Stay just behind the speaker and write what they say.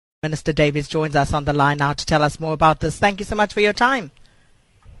Minister Davies joins us on the line now to tell us more about this. Thank you so much for your time.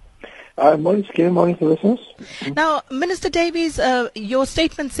 Morning, Sakina. Morning to listeners. Now, Minister Davies, your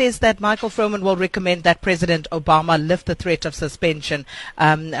statement says that Michael Froman will recommend that President Obama lift the threat of suspension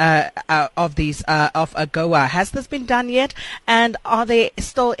of Agoa. Has this been done yet? And are there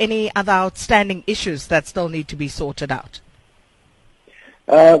still any other outstanding issues that still need to be sorted out?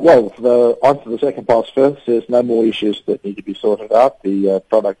 Well, the answer to the second part first, there's no more issues that need to be sorted out. The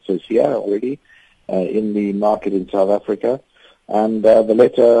product is here already in the market in South Africa. And the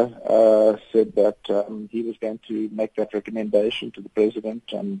letter said that he was going to make that recommendation to the President,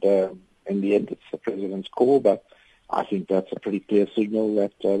 and in the end it's the President's call, but I think that's a pretty clear signal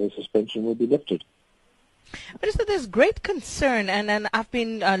that the suspension will be lifted. Minister, there's great concern, and I've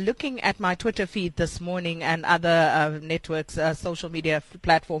been looking at my Twitter feed this morning and other networks, social media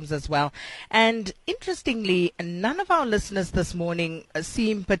platforms as well. And interestingly, none of our listeners this morning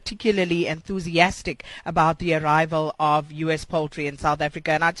seem particularly enthusiastic about the arrival of U.S. poultry in South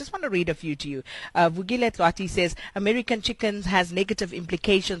Africa. And I just want to read a few to you. Vugile Twati says, American chickens has negative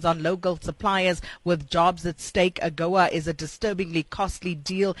implications on local suppliers with jobs at stake. Agoa is a disturbingly costly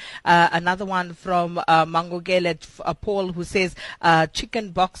deal. Another one from Mangogele Paul, who says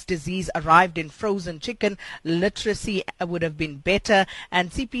chicken pox disease arrived in frozen chicken. Literacy would have been better. And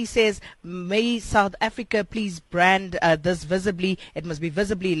CP says, may South Africa please brand this visibly. It must be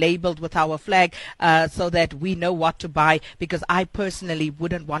visibly labeled with our flag so that we know what to buy, because I personally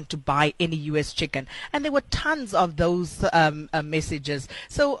wouldn't want to buy any U.S. chicken. And there were tons of those messages.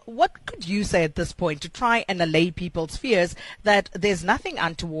 So what could you say at this point to try and allay people's fears that there's nothing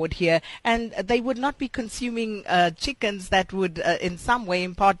untoward here and they would not be consuming chickens that would in some way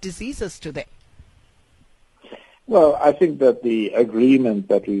impart diseases to them? Well, I think that the agreement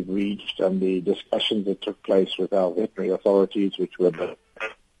that we've reached and the discussions that took place with our veterinary authorities, which were the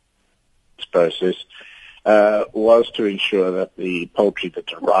process, was to ensure that the poultry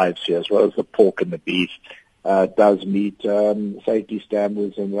that arrives here, as well as the pork and the beef, does meet safety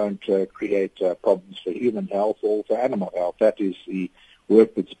standards and won't create problems for human health or for animal health. That is the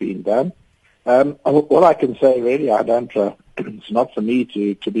work that's being done. What I can say, really, I don't. It's not for me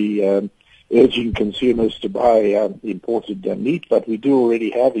to be urging consumers to buy imported meat, but we do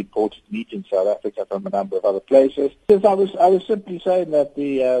already have imported meat in South Africa from a number of other places. Because I was simply saying that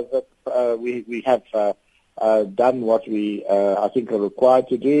we have done what we I think are required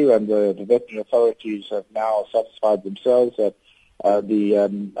to do, and the veterinary authorities have now satisfied themselves that the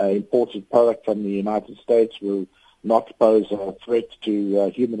imported product from the United States will not pose a threat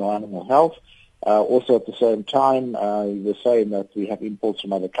to human or animal health. Also, at the same time, we were saying that we have imports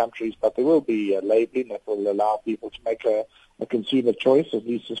from other countries, but there will be labeling that will allow people to make a consumer choice, at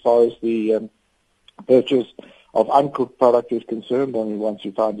least as far as the purchase of uncooked product is concerned. Only once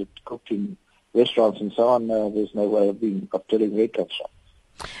you find it cooked in restaurants and so on, there's no way of telling where it comes from.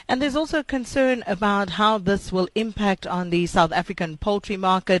 And there's also concern about how this will impact on the South African poultry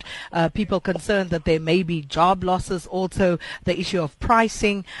market. People concerned that there may be job losses, also the issue of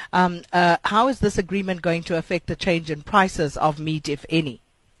pricing. How is this agreement going to affect the change in prices of meat, if any?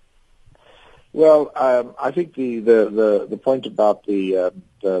 Well, I think the point about the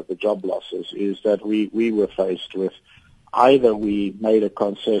job losses is that we were faced with either we made a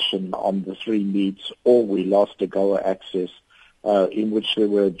concession on the three meats or we lost Agoa access, in which there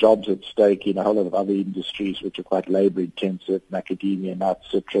were jobs at stake in a whole lot of other industries which are quite labor-intensive, macadamia nuts,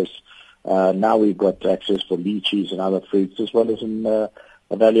 citrus. Now we've got access for lychees and other fruits, as well as in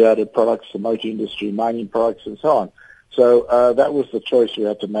value-added products, the motor industry, mining products, and so on. So that was the choice we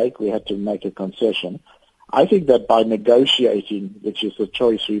had to make. We had to make a concession. I think that by negotiating, which is the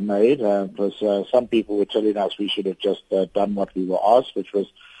choice we made, because some people were telling us we should have just done what we were asked, which was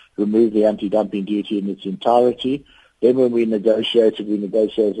remove the anti-dumping duty in its entirety. Then when we negotiated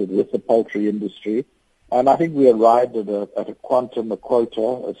with the poultry industry, and I think we arrived at a quota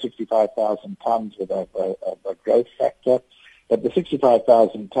of 65,000 tons with a growth factor. But the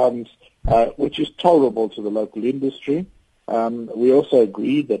 65,000 tons, which is tolerable to the local industry, we also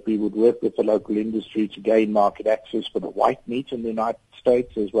agreed that we would work with the local industry to gain market access for the white meat in the United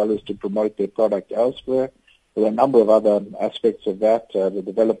States, as well as to promote their product elsewhere. There were a number of other aspects of that, the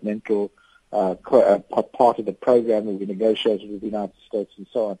developmental part of the program that we negotiated with the United States and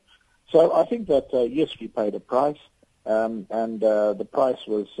so on. So I think that, yes, we paid a price, and the price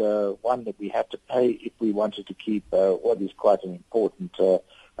was one that we had to pay if we wanted to keep what is quite an important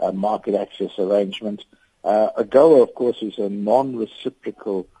market access arrangement. Agoa, of course, is a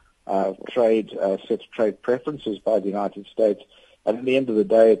non-reciprocal set of trade preferences by the United States, and at the end of the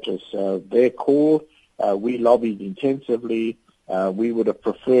day, it was their call. We lobbied intensively. We would have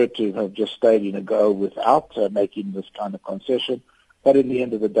preferred to have just stayed in Agoa without making this kind of concession. But in the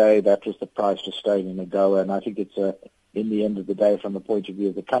end of the day, that was the price for staying in Agoa. And I think it's, in the end of the day, from the point of view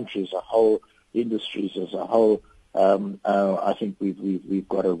of the country as a whole, industries as a whole, I think we've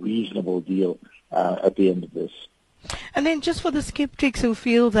got a reasonable deal at the end of this. And then just for the skeptics who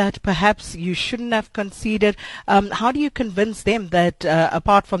feel that perhaps you shouldn't have conceded, how do you convince them that,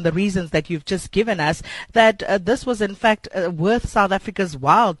 apart from the reasons that you've just given us, that this was in fact worth South Africa's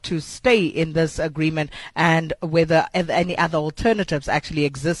while to stay in this agreement, and whether any other alternatives actually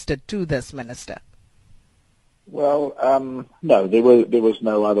existed to this, Minister? Well, no, there was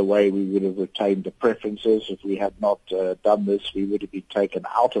no other way we would have retained the preferences. If we had not done this, we would have been taken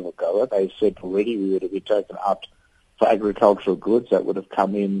out of Agoa. They said already we would have been taken out for agricultural goods. That would have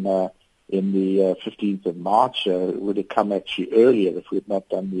come in the 15th of March. It would have come actually earlier if we had not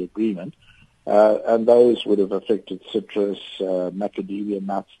done the agreement. And those would have affected citrus, macadamia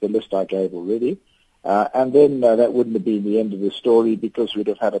nuts, the list I gave already. And then that wouldn't have been the end of the story, because we'd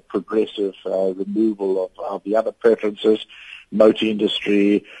have had a progressive removal of the other preferences. Motor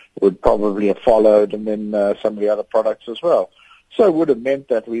industry would probably have followed, and then some of the other products as well. So it would have meant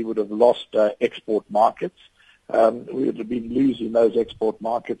that we would have lost export markets. We would have been losing those export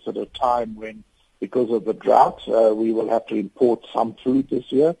markets at a time when, because of the drought, we will have to import some food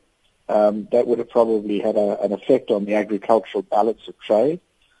this year. That would have probably had an effect on the agricultural balance of trade.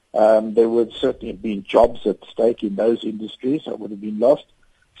 There would certainly have been jobs at stake in those industries that would have been lost.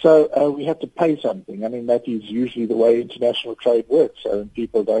 So we had to pay something. I mean, that is usually the way international trade works.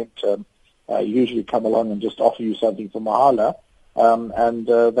 People don't usually come along and just offer you something for mahala. And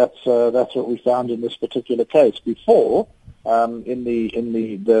that's what we found in this particular case. Before, in the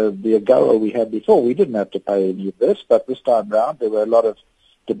Agoa we had before, we didn't have to pay any of this, but this time round there were a lot of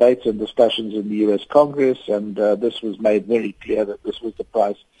debates and discussions in the U.S. Congress, and this was made very clear that this was the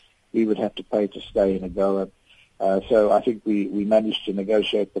price we would have to pay to stay in Agoa. So I think we managed to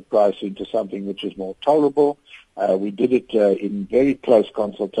negotiate the price into something which is more tolerable. We did it in very close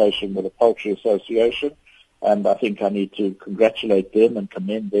consultation with the Poultry Association, and I think I need to congratulate them and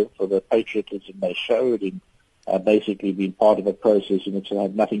commend them for the patriotism they showed in basically being part of a process in which they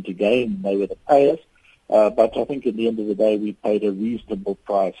had nothing to gain, and they were the payers. But I think at the end of the day, we paid a reasonable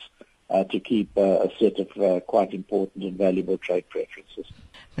price to keep a set of quite important and valuable trade preferences.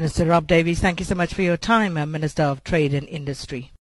 Minister Rob Davies, thank you so much for your time, Minister of Trade and Industry.